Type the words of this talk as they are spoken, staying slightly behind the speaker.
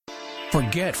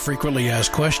Forget frequently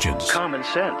asked questions. Common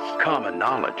sense, common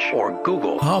knowledge, or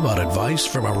Google. How about advice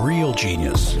from a real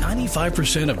genius?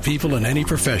 95% of people in any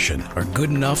profession are good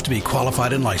enough to be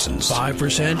qualified and licensed.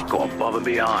 5% go above and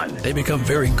beyond. They become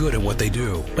very good at what they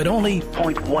do, but only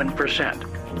 0.1%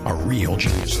 are real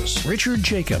geniuses. Richard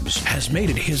Jacobs has made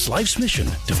it his life's mission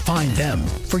to find them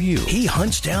for you. He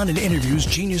hunts down and interviews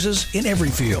geniuses in every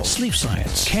field: sleep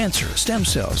science, cancer, stem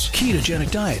cells,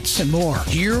 ketogenic diets, and more.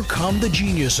 Here come the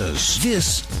geniuses.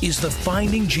 This is the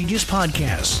Finding Genius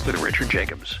Podcast with Richard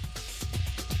Jacobs.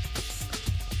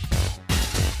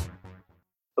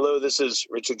 Hello, this is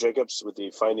Richard Jacobs with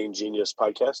the Finding Genius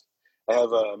Podcast. I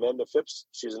have Amanda Phipps.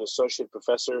 She's an associate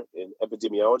professor in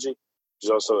epidemiology. She's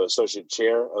also associate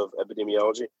chair of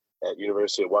epidemiology at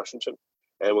University of Washington.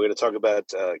 And we're going to talk about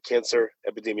cancer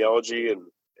epidemiology and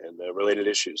related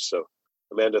issues. So,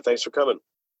 Amanda, thanks for coming.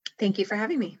 Thank you for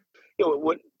having me.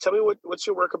 Tell me what's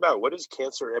your work about? What is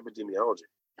cancer epidemiology?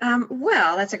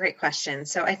 Well, that's a great question.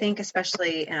 So I think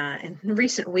especially in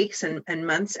recent weeks and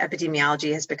months,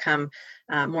 epidemiology has become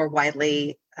more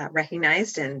widely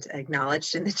recognized and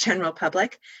acknowledged in the general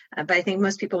public. But I think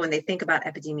most people, when they think about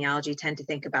epidemiology, tend to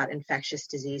think about infectious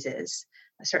diseases.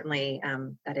 Certainly,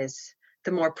 that is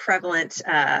the more prevalent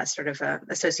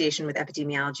association with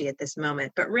epidemiology at this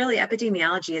moment. But really,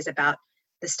 epidemiology is about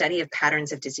the study of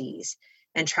patterns of disease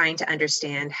and trying to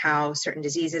understand how certain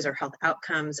diseases or health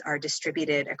outcomes are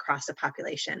distributed across a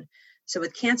population. So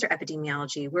with cancer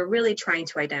epidemiology, we're really trying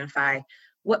to identify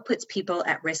what puts people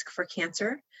at risk for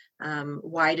cancer.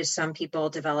 Why do some people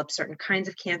develop certain kinds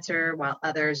of cancer while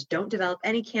others don't develop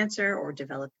any cancer or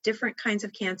develop different kinds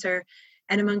of cancer?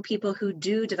 And among people who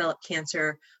do develop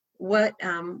cancer, what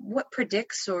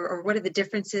predicts or what are the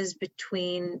differences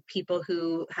between people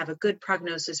who have a good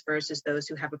prognosis versus those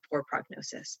who have a poor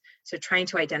prognosis? So trying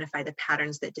to identify the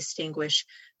patterns that distinguish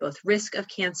both risk of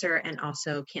cancer and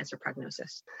also cancer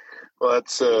prognosis. Well,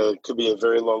 that's could be a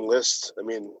very long list. I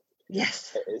mean,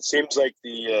 yes, it seems like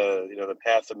the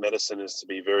path of medicine is to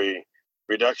be very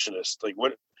reductionist. Like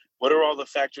what are all the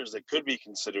factors that could be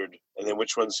considered, and then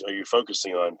which ones are you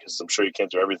focusing on? Because I'm sure you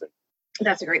can't do everything.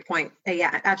 That's a great point.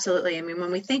 Yeah, absolutely. I mean,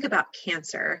 when we think about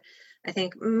cancer, I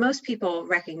think most people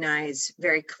recognize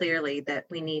very clearly that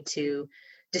we need to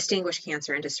distinguish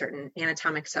cancer into certain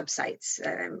anatomic subsites.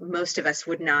 Most of us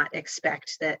would not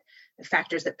expect that the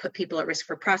factors that put people at risk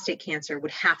for prostate cancer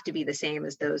would have to be the same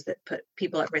as those that put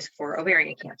people at risk for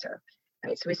ovarian cancer.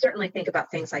 Right? So we certainly think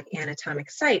about things like anatomic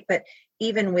site, but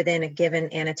even within a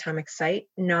given anatomic site,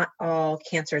 not all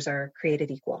cancers are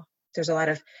created equal. There's a lot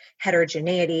of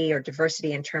heterogeneity or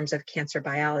diversity in terms of cancer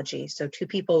biology. So two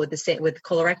people with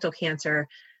colorectal cancer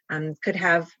could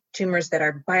have tumors that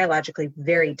are biologically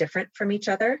very different from each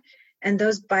other. And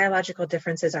those biological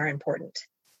differences are important.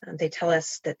 They tell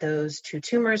us that those two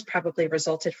tumors probably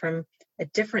resulted from a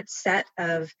different set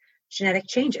of genetic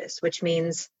changes, which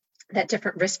means that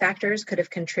different risk factors could have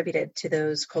contributed to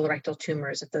those colorectal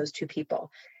tumors of those two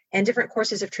people. And different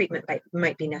courses of treatment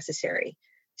might be necessary.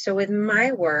 So with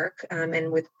my work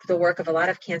and with the work of a lot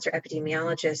of cancer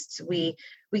epidemiologists, we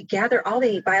gather all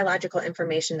the biological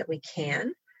information that we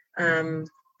can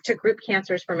to group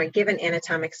cancers from a given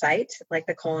anatomic site, like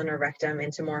the colon or rectum,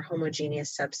 into more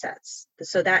homogeneous subsets.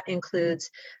 So that includes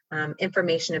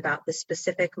information about the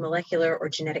specific molecular or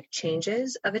genetic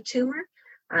changes of a tumor.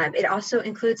 It also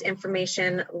includes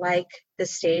information like the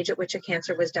stage at which a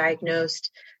cancer was diagnosed,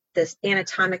 this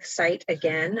anatomic site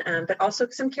again, but also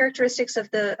some characteristics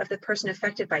of the person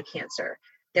affected by cancer,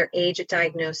 their age at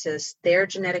diagnosis, their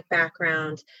genetic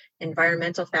background,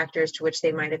 environmental factors to which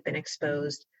they might have been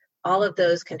exposed. All of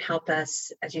those can help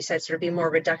us, as you said, sort of be more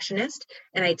reductionist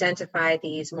and identify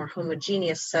these more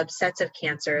homogeneous subsets of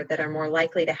cancer that are more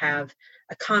likely to have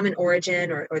a common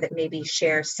origin or that maybe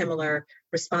share similar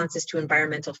responses to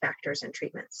environmental factors and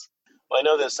treatments. Well, I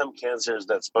know there's some cancers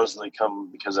that supposedly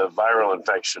come because of viral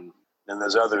infection, and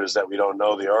there's others that we don't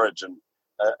know the origin.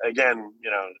 Again,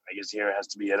 I guess here has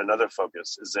to be yet another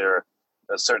focus. Is there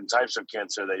certain types of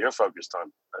cancer that you're focused on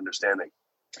understanding?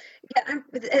 Yeah,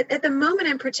 at the moment,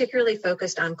 I'm particularly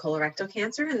focused on colorectal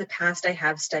cancer. In the past, I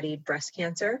have studied breast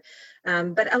cancer,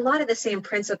 but a lot of the same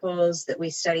principles that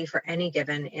we study for any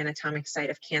given anatomic site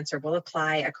of cancer will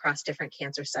apply across different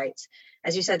cancer sites.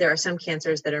 As you said, there are some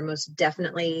cancers that are most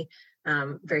definitely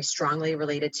very strongly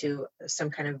related to some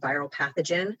kind of viral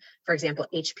pathogen, for example,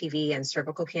 HPV and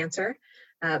cervical cancer.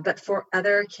 But for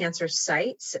other cancer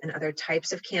sites and other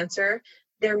types of cancer,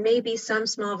 there may be some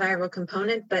small viral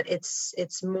component, but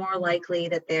it's more likely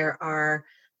that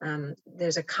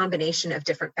there's a combination of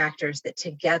different factors that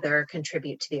together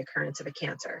contribute to the occurrence of a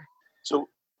cancer. So,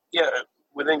 yeah,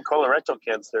 within colorectal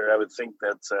cancer, I would think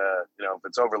that, if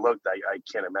it's overlooked, I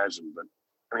can't imagine. But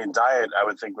I mean, diet, I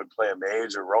would think would play a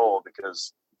major role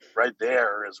because right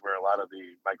there is where a lot of the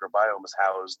microbiome is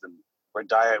housed and where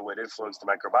diet would influence the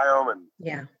microbiome. And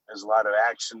there's a lot of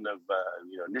action of,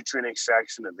 nutrient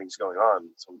extraction and things going on.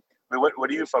 So I mean, what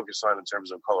do you focus on in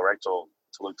terms of colorectal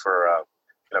to look for,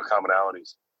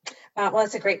 commonalities? Well,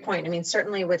 that's a great point. I mean,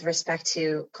 certainly with respect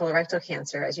to colorectal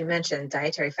cancer, as you mentioned,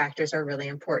 dietary factors are really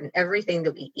important. Everything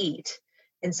that we eat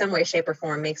in some way, shape, or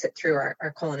form makes it through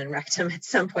our colon and rectum at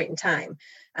some point in time.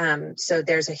 So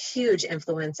there's a huge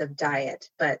influence of diet,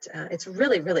 but it's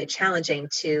really, really challenging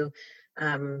to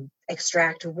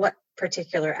extract what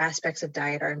particular aspects of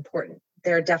diet are important.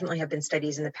 There definitely have been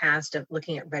studies in the past of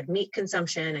looking at red meat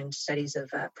consumption and studies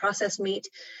of processed meat,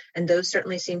 and those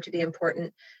certainly seem to be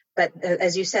important. But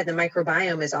as you said, the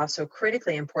microbiome is also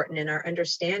critically important in our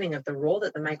understanding of the role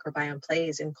that the microbiome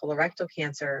plays in colorectal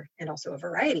cancer and also a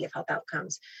variety of health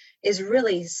outcomes is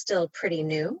really still pretty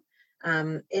new.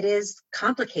 It is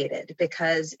complicated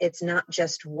because it's not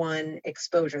just one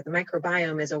exposure. The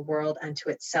microbiome is a world unto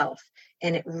itself,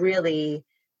 and it really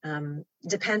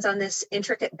depends on this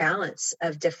intricate balance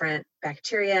of different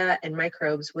bacteria and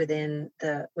microbes within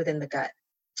the gut.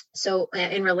 So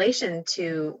in relation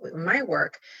to my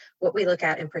work, what we look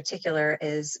at in particular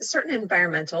is certain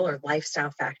environmental or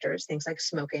lifestyle factors, things like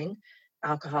smoking,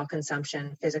 alcohol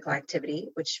consumption, physical activity,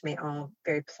 which may all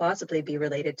very plausibly be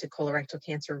related to colorectal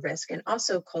cancer risk and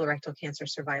also colorectal cancer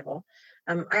survival.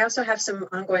 I also have some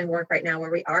ongoing work right now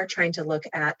where we are trying to look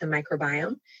at the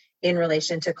microbiome in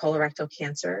relation to colorectal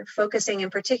cancer, focusing in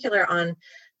particular on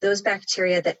those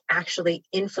bacteria that actually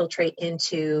infiltrate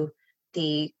into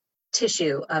the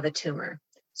tissue of a tumor.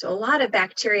 So a lot of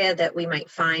bacteria that we might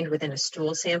find within a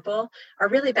stool sample are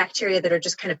really bacteria that are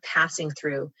just kind of passing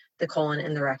through the colon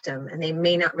and the rectum, and they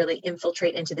may not really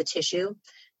infiltrate into the tissue.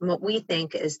 And what we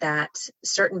think is that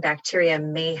certain bacteria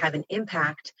may have an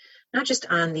impact, not just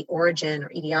on the origin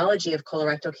or etiology of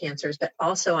colorectal cancers, but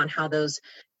also on how those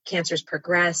cancers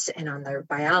progress and on their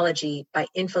biology by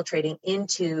infiltrating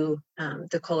into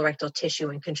the colorectal tissue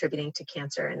and contributing to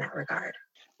cancer in that regard.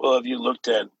 Well, have you looked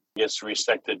at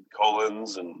resected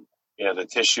colons and the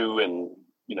tissue and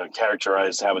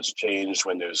characterize how it's changed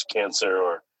when there's cancer,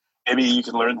 or maybe you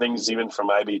can learn things even from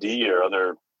IBD or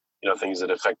other things that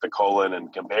affect the colon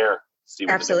and compare. See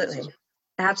what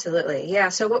Absolutely. Yeah.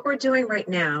 So what we're doing right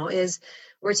now is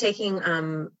we're taking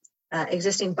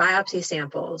existing biopsy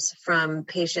samples from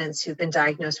patients who've been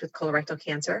diagnosed with colorectal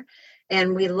cancer,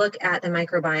 and we look at the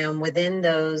microbiome within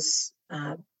those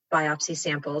biopsy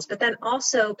samples, but then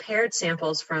also paired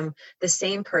samples from the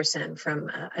same person from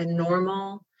a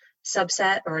normal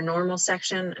subset or a normal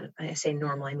section. I say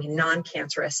normal, I mean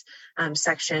non-cancerous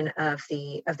section of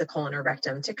the colon or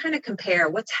rectum to kind of compare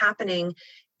what's happening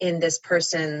in this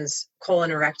person's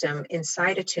colon or rectum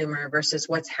inside a tumor versus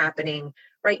what's happening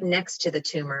right next to the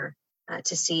tumor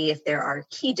to see if there are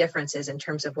key differences in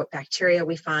terms of what bacteria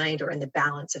we find or in the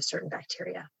balance of certain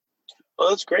bacteria. Well,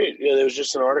 that's great. There was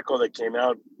just an article that came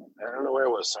out, I don't know where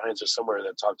it was, Science or somewhere,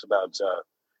 that talked about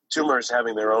tumors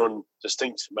having their own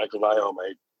distinct microbiome.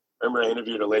 I remember I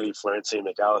interviewed a lady, Florencia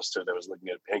McAllister, that was looking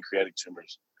at pancreatic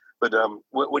tumors. But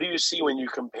what do you see when you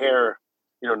compare,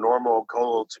 normal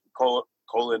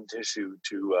colon tissue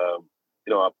to,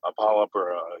 a polyp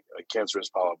or a cancerous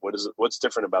polyp? What's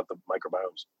different about the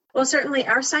microbiomes? Well, certainly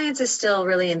our science is still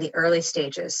really in the early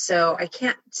stages, so I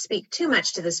can't speak too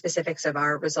much to the specifics of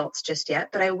our results just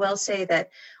yet, but I will say that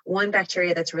one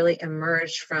bacteria that's really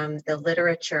emerged from the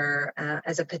literature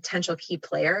as a potential key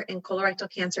player in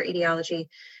colorectal cancer etiology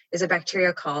is a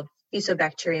bacteria called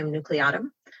Fusobacterium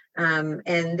nucleatum.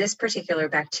 And this particular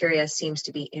bacteria seems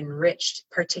to be enriched,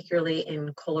 particularly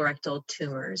in colorectal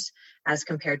tumors as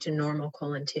compared to normal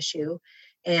colon tissue.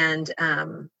 And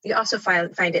you also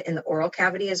find it in the oral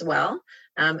cavity as well.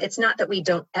 It's not that we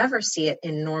don't ever see it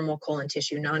in normal colon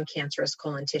tissue, non-cancerous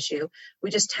colon tissue. We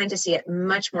just tend to see it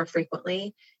much more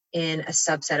frequently in a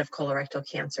subset of colorectal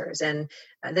cancers. And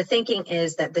the thinking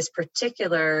is that these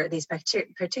particular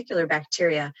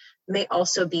bacteria may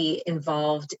also be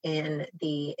involved in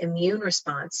the immune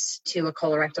response to a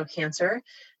colorectal cancer,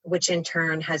 which in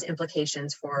turn has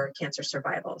implications for cancer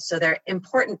survival. So they're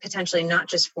important potentially not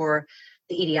just for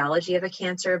the etiology of a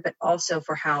cancer, but also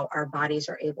for how our bodies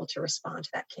are able to respond to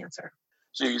that cancer.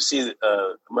 So you see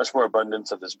much more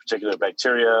abundance of this particular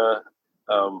bacteria.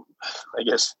 I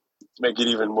guess to make it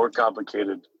even more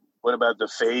complicated, what about the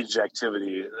phage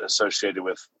activity associated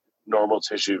with normal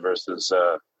tissue versus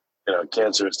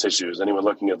cancerous tissue? Is anyone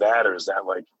looking at that, or is that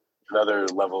like another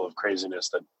level of craziness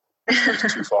that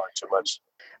is too far, too much?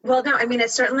 Well, no, I mean,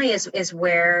 it certainly is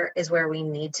where we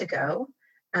need to go.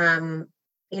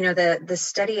 The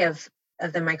study of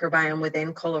the microbiome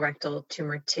within colorectal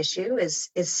tumor tissue is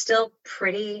still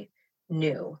pretty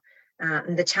new.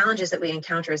 And the challenges that we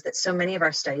encounter is that so many of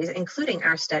our studies, including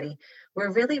our study,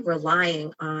 we're really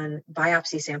relying on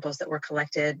biopsy samples that were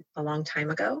collected a long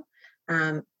time ago.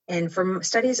 And for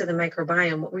studies of the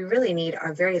microbiome, what we really need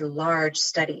are very large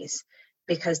studies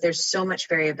because there's so much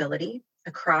variability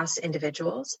across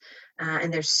individuals,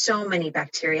 and there's so many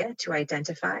bacteria to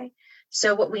identify.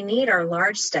 So what we need are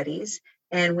large studies,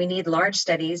 and we need large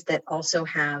studies that also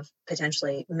have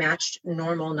potentially matched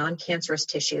normal non-cancerous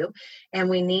tissue. And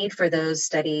we need for those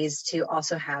studies to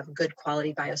also have good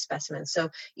quality biospecimens. So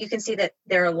you can see that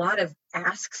there are a lot of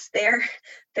asks there.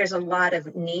 There's a lot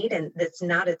of need, and it's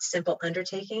not a simple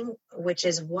undertaking, which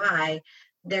is why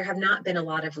there have not been a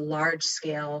lot of large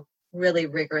scale, really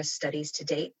rigorous studies to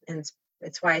date. And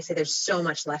it's why I say there's so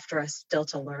much left for us still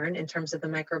to learn in terms of the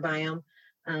microbiome.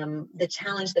 The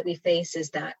challenge that we face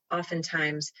is that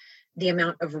oftentimes the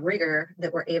amount of rigor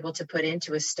that we're able to put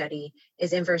into a study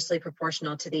is inversely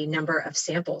proportional to the number of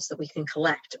samples that we can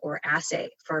collect or assay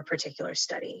for a particular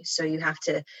study. So you have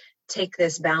to take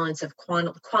this balance of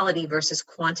quality versus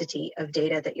quantity of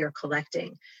data that you're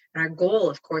collecting. And our goal,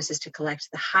 of course, is to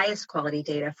collect the highest quality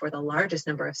data for the largest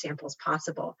number of samples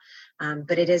possible.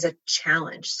 But it is a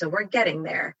challenge. So we're getting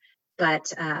there,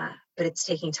 but it's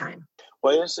taking time.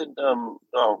 Why is it?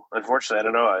 Unfortunately, I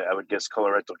don't know. I would guess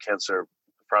colorectal cancer,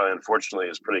 probably unfortunately,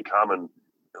 is pretty common.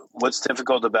 What's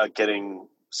difficult about getting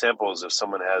samples if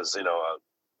someone has, a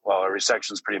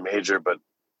resection is pretty major, but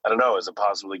I don't know. Is it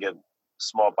possible to get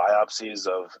small biopsies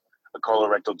of a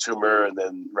colorectal tumor and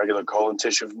then regular colon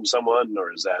tissue from someone,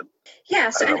 or is that? Yeah.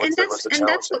 So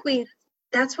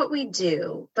that's what we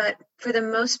do. But for the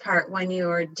most part, when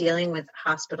you're dealing with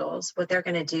hospitals, what they're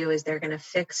going to do is they're going to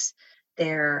fix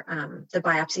their the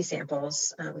biopsy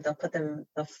samples.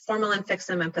 They'll formalin fix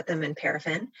them and put them in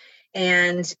paraffin.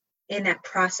 And in that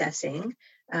processing,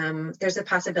 there's a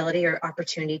possibility or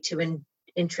opportunity to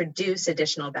introduce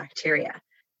additional bacteria,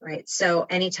 right? So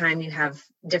anytime you have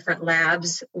different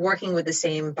labs working with the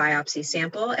same biopsy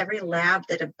sample, every lab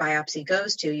that a biopsy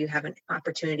goes to, you have an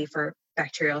opportunity for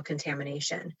bacterial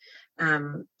contamination.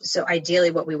 So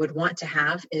ideally what we would want to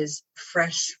have is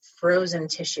fresh frozen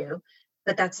tissue,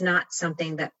 but that's not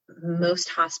something that most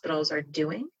hospitals are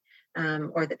doing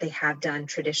or that they have done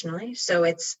traditionally. So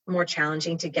it's more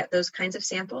challenging to get those kinds of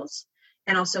samples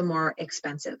and also more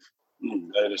expensive.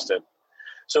 I understand.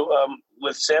 So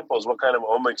with samples, what kind of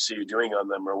omics are you doing on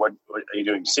them, or what are you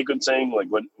doing? Sequencing? Like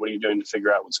what are you doing to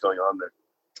figure out what's going on there?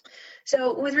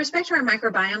 So with respect to our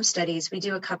microbiome studies, we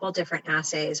do a couple different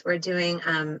assays. We're doing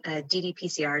a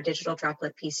ddPCR, digital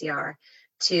droplet PCR,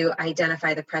 to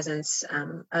identify the presence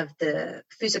of the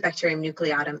Fusobacterium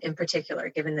nucleatum in particular,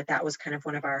 given that that was kind of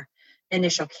one of our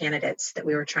initial candidates that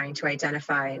we were trying to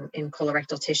identify in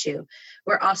colorectal tissue.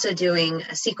 We're also doing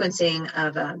a sequencing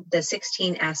of the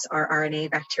 16S rRNA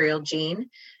bacterial gene,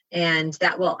 and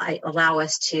that will allow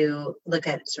us to look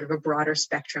at sort of a broader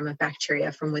spectrum of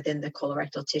bacteria from within the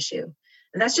colorectal tissue.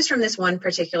 And that's just from this one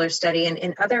particular study. And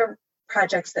in other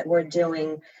projects that we're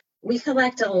doing, we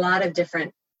collect a lot of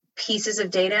different pieces of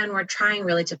data, and we're trying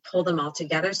really to pull them all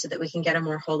together so that we can get a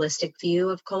more holistic view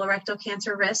of colorectal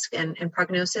cancer risk and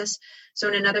prognosis. So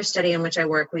in another study in which I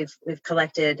work, we've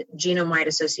collected genome-wide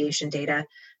association data.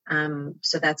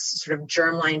 So that's sort of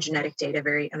germline genetic data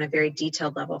on a very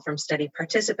detailed level from study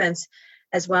participants,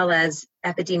 as well as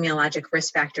epidemiologic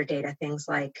risk factor data, things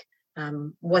like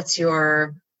what's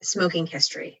your smoking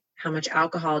history? How much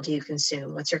alcohol do you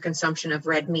consume? What's your consumption of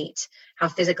red meat? How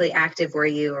physically active were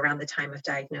you around the time of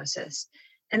diagnosis?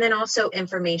 And then also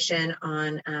information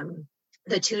on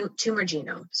the tumor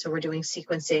genome. So we're doing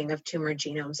sequencing of tumor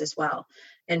genomes as well,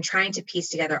 and trying to piece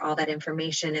together all that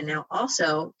information. And now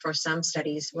also for some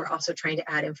studies, we're also trying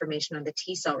to add information on the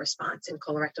T cell response in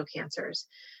colorectal cancers.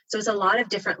 So it's a lot of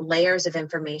different layers of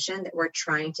information that we're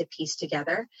trying to piece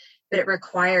together, but it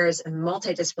requires a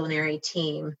multidisciplinary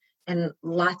team and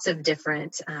lots of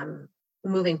different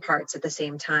moving parts at the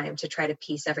same time to try to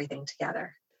piece everything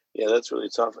together. Yeah, that's really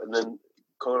tough. And then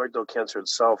colorectal cancer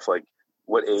itself, like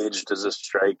what age does this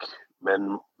strike?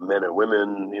 Men or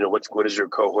women? What does your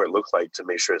cohort look like to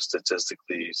make sure it's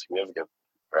statistically significant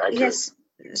or accurate? Yes.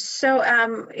 So,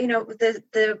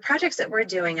 the projects that we're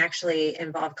doing actually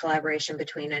involve collaboration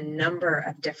between a number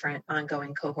of different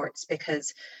ongoing cohorts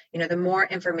because, the more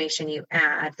information you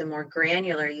add, the more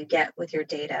granular you get with your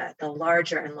data, the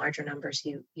larger and larger numbers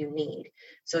you need.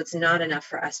 So it's not enough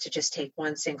for us to just take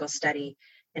one single study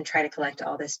and try to collect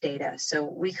all this data. So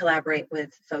we collaborate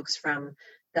with folks from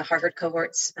the Harvard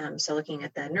cohorts. So looking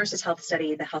at the nurses' health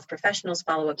study, the health professionals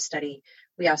follow-up study.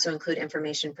 We also include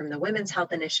information from the Women's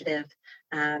Health Initiative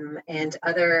and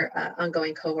other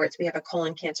ongoing cohorts. We have a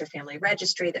colon cancer family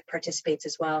registry that participates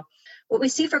as well. What we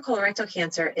see for colorectal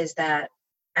cancer is that,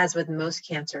 as with most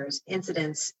cancers,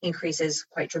 incidence increases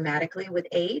quite dramatically with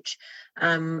age,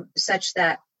 such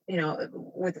that,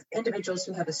 with individuals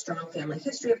who have a strong family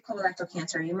history of colorectal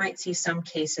cancer, you might see some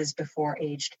cases before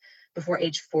age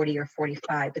 40 or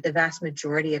 45, but the vast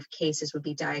majority of cases would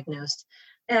be diagnosed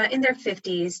in their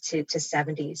 50s to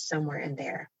 70s, somewhere in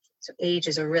there. So age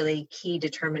is a really key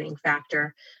determining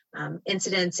factor.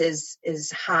 Incidence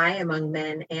is high among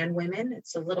men and women.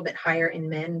 It's a little bit higher in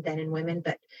men than in women,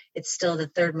 but it's still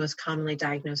the second most commonly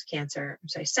diagnosed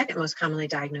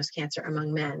cancer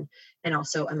among men and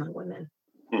also among women.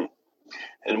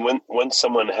 And when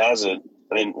someone has it,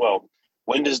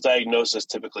 when does diagnosis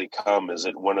typically come? Is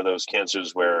it one of those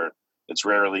cancers where it's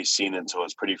rarely seen until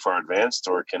it's pretty far advanced,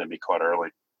 or can it be caught early?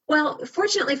 Well,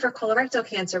 fortunately for colorectal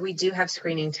cancer, we do have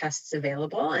screening tests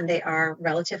available, and they are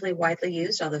relatively widely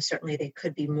used, although certainly they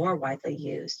could be more widely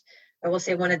used. I will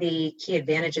say one of the key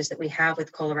advantages that we have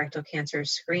with colorectal cancer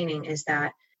screening is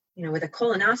that, with a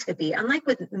colonoscopy, unlike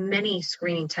with many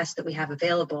screening tests that we have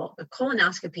available, a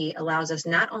colonoscopy allows us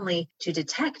not only to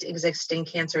detect existing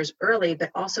cancers early, but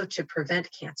also to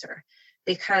prevent cancer.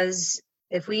 Because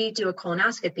if we do a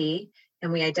colonoscopy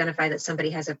and we identify that somebody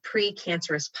has a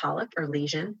precancerous polyp or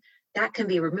lesion, that can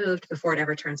be removed before it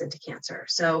ever turns into cancer.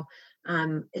 So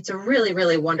it's a really,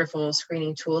 really wonderful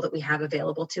screening tool that we have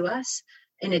available to us,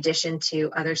 in addition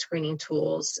to other screening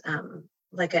tools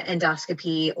like an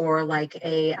endoscopy or like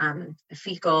a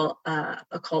fecal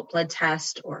occult blood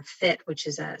test, or FIT, which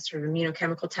is a sort of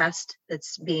immunochemical test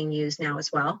that's being used now as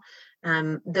well.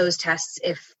 Those tests,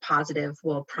 if positive,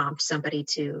 will prompt somebody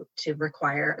to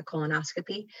require a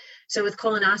colonoscopy. So with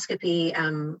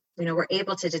colonoscopy, we're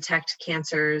able to detect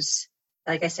cancers,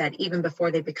 like I said, even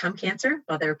before they become cancer,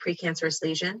 while they're a precancerous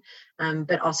lesion,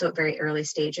 but also at very early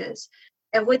stages.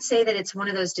 I would say that it's one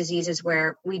of those diseases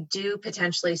where we do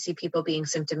potentially see people being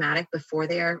symptomatic before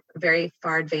they are very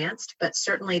far advanced, but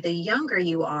certainly the younger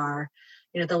you are,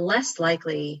 the less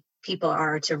likely people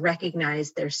are to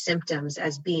recognize their symptoms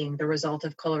as being the result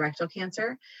of colorectal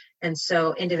cancer. And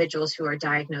so individuals who are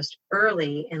diagnosed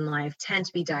early in life tend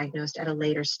to be diagnosed at a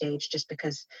later stage, just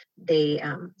because they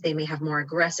may have more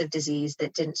aggressive disease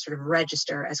that didn't sort of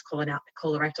register as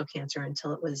colorectal cancer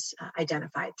until it was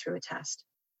identified through a test.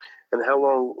 And how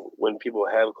long, when people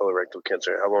have colorectal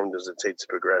cancer, how long does it take to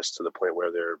progress to the point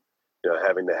where they're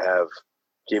having to have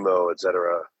chemo, et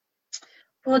cetera?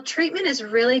 Well, treatment is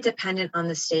really dependent on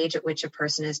the stage at which a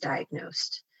person is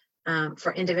diagnosed.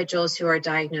 For individuals who are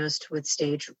diagnosed with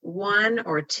stage 1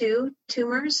 or 2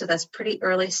 tumors, so that's pretty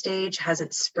early stage,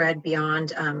 hasn't spread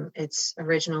beyond its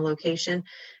original location.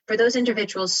 For those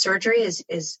individuals, surgery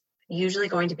is usually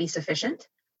going to be sufficient.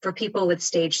 For people with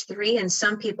stage 3 and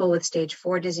some people with stage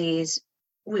 4 disease,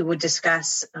 we would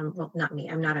discuss, not me,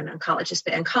 I'm not an oncologist,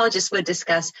 but oncologists would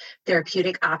discuss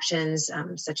therapeutic options,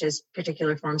 such as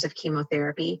particular forms of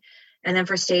chemotherapy. And then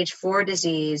for stage 4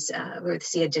 disease, we would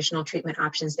see additional treatment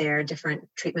options there, different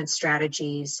treatment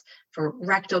strategies. For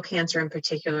rectal cancer in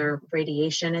particular,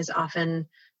 radiation is often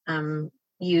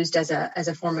used as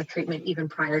a form of treatment even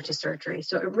prior to surgery.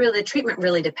 So the treatment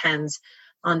really depends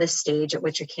on the stage at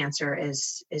which a cancer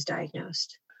is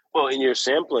diagnosed. Well, in your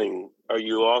sampling, are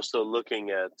you also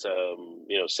looking at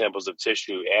samples of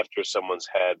tissue after someone's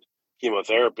had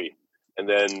chemotherapy, and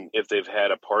then if they've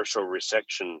had a partial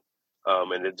resection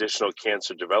and additional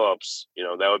cancer develops,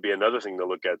 that would be another thing to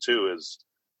look at too, is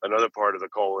another part of the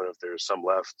colon if there's some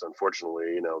left,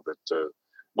 unfortunately, but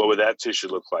what would that tissue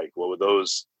look like? What would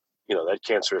those, that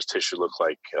cancerous tissue look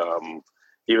like?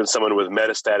 Even someone with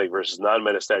metastatic versus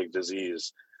non-metastatic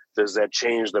disease, does that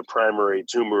change the primary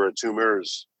tumor or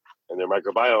tumors and their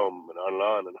microbiome and on and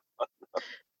on and on?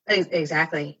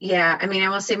 Exactly. Yeah. I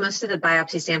will say most of the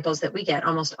biopsy samples that we get,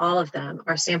 almost all of them,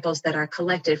 are samples that are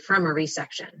collected from a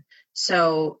resection.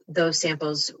 So those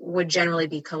samples would generally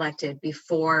be collected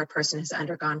before a person has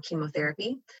undergone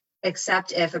chemotherapy,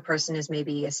 except if a person has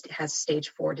stage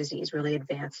 4 disease, really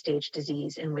advanced stage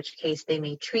disease, in which case they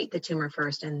may treat the tumor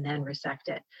first and then resect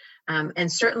it.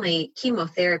 And certainly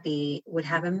chemotherapy would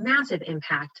have a massive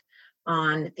impact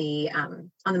on the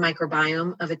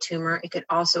microbiome of a tumor. It could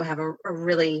also have a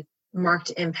really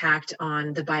marked impact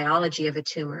on the biology of a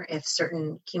tumor if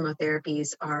certain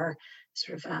chemotherapies are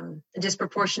sort of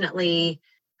disproportionately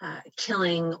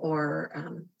killing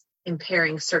or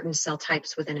impairing certain cell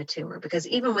types within a tumor. Because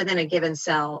even within a given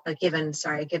tumor,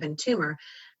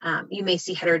 You may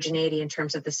see heterogeneity in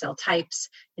terms of the cell types,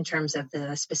 in terms of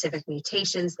the specific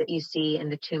mutations that you see in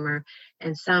the tumor,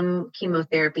 and some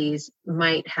chemotherapies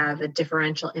might have a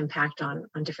differential impact on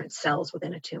different cells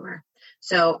within a tumor.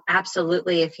 So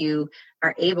absolutely, if you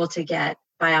are able to get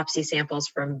biopsy samples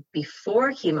from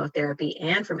before chemotherapy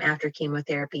and from after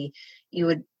chemotherapy,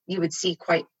 you would see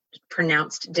quite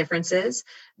pronounced differences,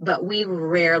 but we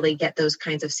rarely get those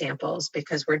kinds of samples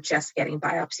because we're just getting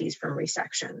biopsies from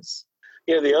resections.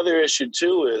 Yeah, the other issue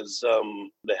too is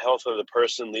the health of the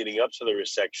person leading up to the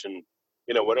resection.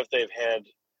 What if they've had,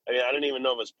 I don't even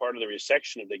know if it's part of the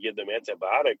resection if they give them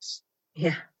antibiotics.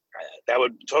 Yeah. That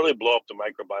would totally blow up the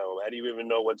microbiome. How do you even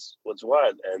know what's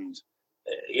what? And,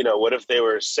 what if they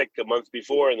were sick a month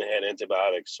before and they had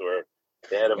antibiotics, or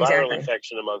they had a viral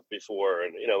infection a month before?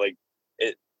 And,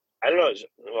 I don't know.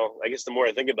 Well, I guess the more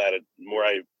I think about it, the more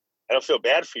I don't feel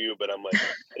bad for you, but I'm like,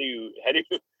 how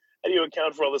do you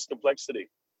account for all this complexity?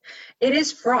 It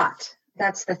is fraught.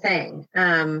 That's the thing.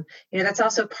 That's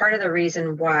also part of the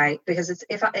reason why, because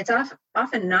it's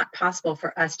often not possible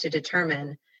for us to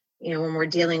determine, when we're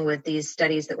dealing with these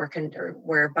studies that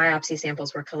where biopsy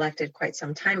samples were collected quite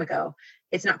some time ago,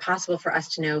 it's not possible for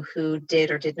us to know who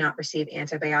did or did not receive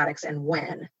antibiotics and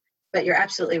when. But you're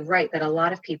absolutely right that a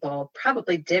lot of people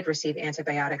probably did receive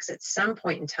antibiotics at some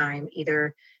point in time,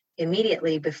 either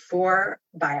immediately before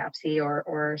biopsy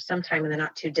or sometime in the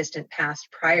not too distant past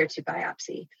prior to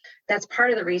biopsy. That's part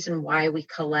of the reason why we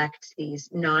collect these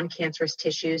non-cancerous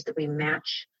tissues that we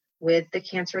match with the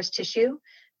cancerous tissue,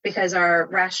 because our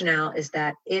rationale is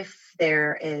that if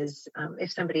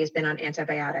somebody has been on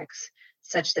antibiotics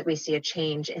such that we see a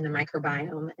change in the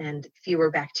microbiome and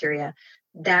fewer bacteria,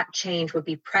 that change would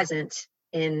be present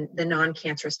in the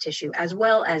non-cancerous tissue as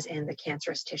well as in the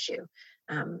cancerous tissue.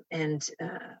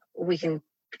 We can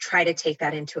try to take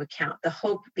that into account. The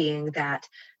hope being that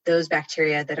those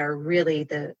bacteria that are really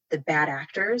the bad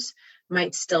actors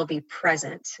might still be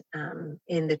present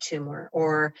in the tumor,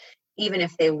 or even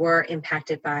if they were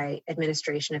impacted by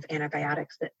administration of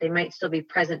antibiotics, that they might still be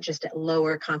present just at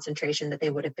lower concentration that they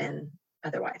would have been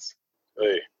otherwise.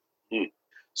 Hey.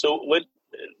 So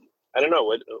I don't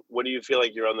know, what do you feel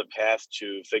like you're on the path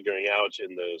to figuring out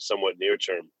in the somewhat near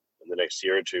term, in the next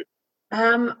year or two?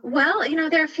 Well,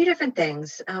 there are a few different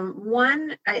things.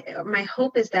 One, my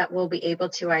hope is that we'll be able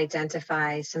to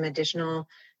identify some additional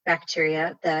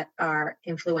bacteria that are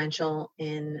influential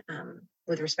in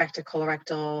with respect to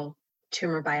colorectal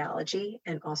tumor biology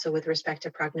and also with respect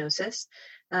to prognosis.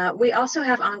 We also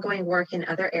have ongoing work in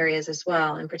other areas as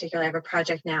well. In particular, I have a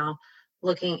project now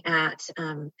looking at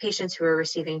patients who are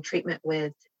receiving treatment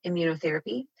with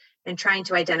immunotherapy and trying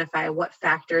to identify what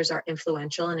factors are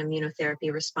influential in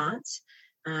immunotherapy response.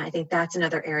 I think that's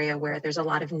another area where there's a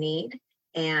lot of need,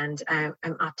 and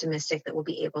I'm optimistic that we'll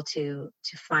be able to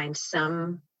find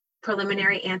some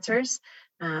preliminary answers.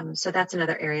 So that's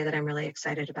another area that I'm really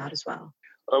excited about as well.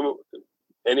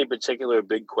 Any particular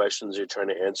big questions you're trying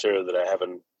to answer that I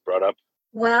haven't brought up?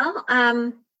 Well,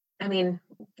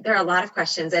 there are a lot of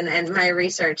questions, and my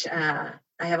research, I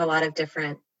have a lot of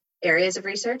different areas of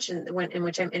research in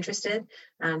which I'm interested.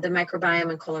 The microbiome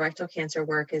and colorectal cancer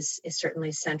work is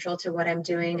certainly central to what I'm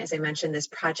doing. As I mentioned, this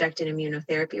project in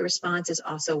immunotherapy response is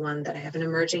also one that I have an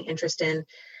emerging interest in.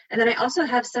 And then I also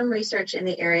have some research in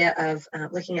the area of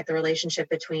looking at the relationship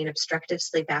between obstructive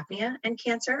sleep apnea and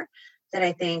cancer that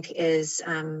I think is,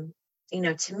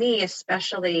 to me,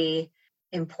 especially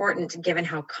important given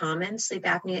how common sleep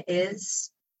apnea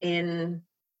is in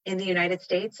the United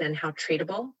States and how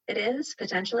treatable it is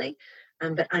potentially,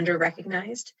 but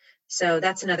under-recognized. So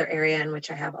that's another area in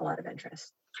which I have a lot of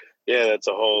interest. Yeah, that's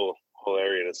a whole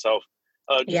area in itself.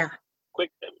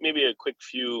 Maybe a quick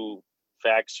few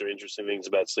facts or interesting things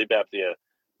about sleep apnea.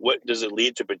 What does it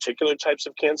lead to? Particular types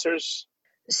of cancers?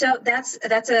 So that's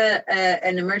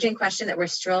an emerging question that we're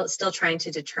still trying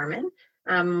to determine.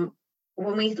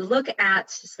 When we look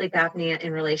at sleep apnea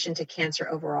in relation to cancer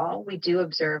overall, we do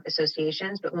observe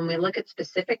associations, but when we look at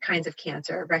specific kinds of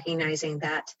cancer, recognizing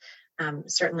that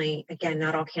certainly, again,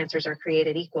 not all cancers are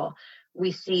created equal,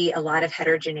 we see a lot of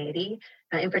heterogeneity.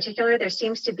 In particular, there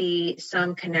seems to be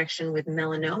some connection with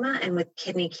melanoma and with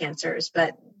kidney cancers,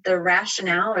 but the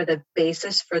rationale or the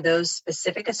basis for those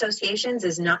specific associations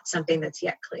is not something that's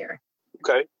yet clear.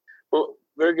 Okay. Well,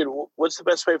 very good. What's the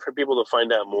best way for people to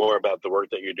find out more about the work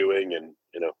that you're doing and,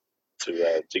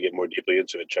 to get more deeply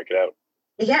into it, check it out?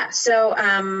 Yeah. So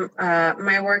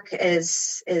my work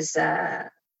is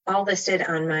all listed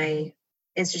on my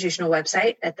institutional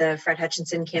website at the Fred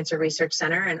Hutchinson Cancer Research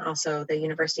Center and also the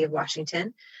University of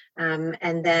Washington.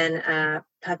 And then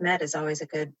PubMed is always a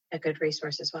good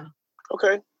resource as well.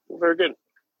 Okay. Very good.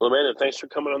 Well, Amanda, thanks for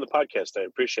coming on the podcast. I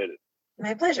appreciate it.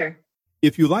 My pleasure.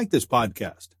 If you like this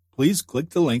podcast, please click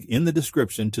the link in the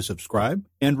description to subscribe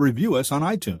and review us on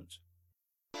iTunes.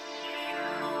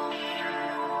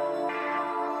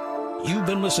 You've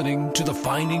been listening to the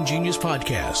Finding Genius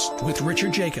podcast with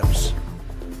Richard Jacobs.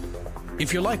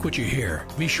 If you like what you hear,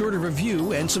 be sure to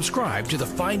review and subscribe to the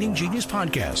Finding Genius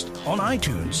podcast on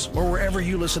iTunes or wherever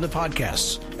you listen to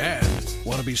podcasts. And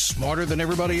want to be smarter than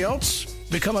everybody else?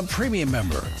 Become a premium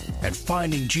member at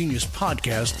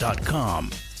findinggeniuspodcast.com.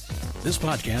 This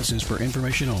podcast is for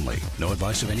information only. No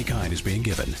advice of any kind is being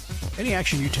given. Any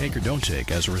action you take or don't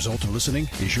take as a result of listening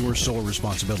is your sole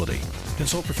responsibility.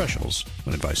 Consult professionals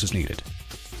when advice is needed.